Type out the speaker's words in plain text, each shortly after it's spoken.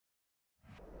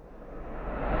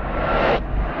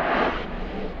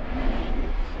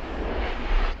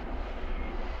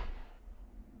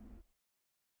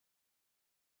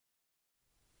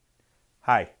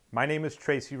Hi, my name is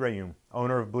Tracy Rayum,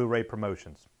 owner of Blu-ray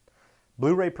Promotions.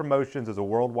 Blu-ray Promotions is a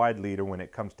worldwide leader when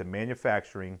it comes to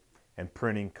manufacturing and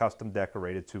printing custom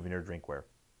decorated souvenir drinkware.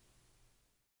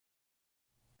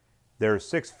 There are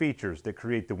 6 features that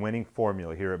create the winning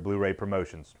formula here at Blu-ray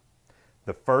Promotions.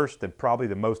 The first and probably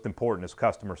the most important is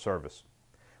customer service.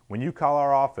 When you call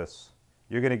our office,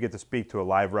 you're going to get to speak to a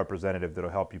live representative that will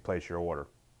help you place your order.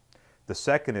 The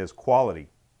second is quality.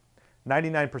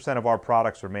 99% of our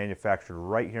products are manufactured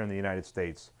right here in the United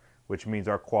States, which means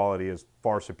our quality is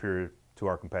far superior to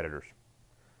our competitors.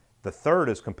 The third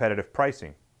is competitive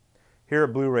pricing. Here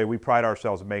at Blu-ray, we pride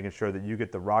ourselves in making sure that you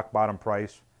get the rock bottom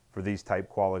price for these type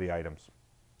quality items.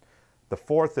 The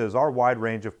fourth is our wide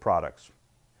range of products.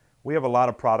 We have a lot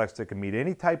of products that can meet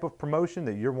any type of promotion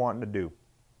that you're wanting to do.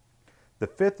 The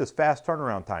fifth is fast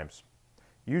turnaround times.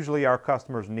 Usually our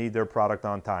customers need their product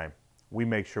on time. We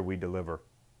make sure we deliver.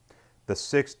 The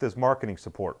sixth is marketing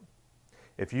support.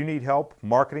 If you need help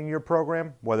marketing your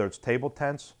program, whether it's table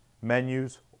tents,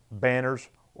 menus, banners,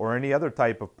 or any other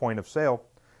type of point of sale,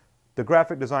 the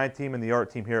graphic design team and the art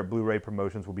team here at Blu-ray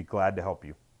Promotions will be glad to help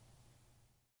you.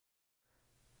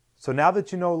 So now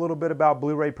that you know a little bit about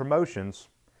Blu-ray Promotions,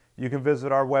 you can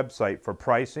visit our website for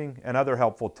pricing and other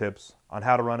helpful tips on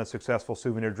how to run a successful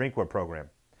souvenir drinkware program.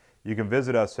 You can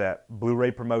visit us at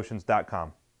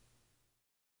BluRayPromotions.com.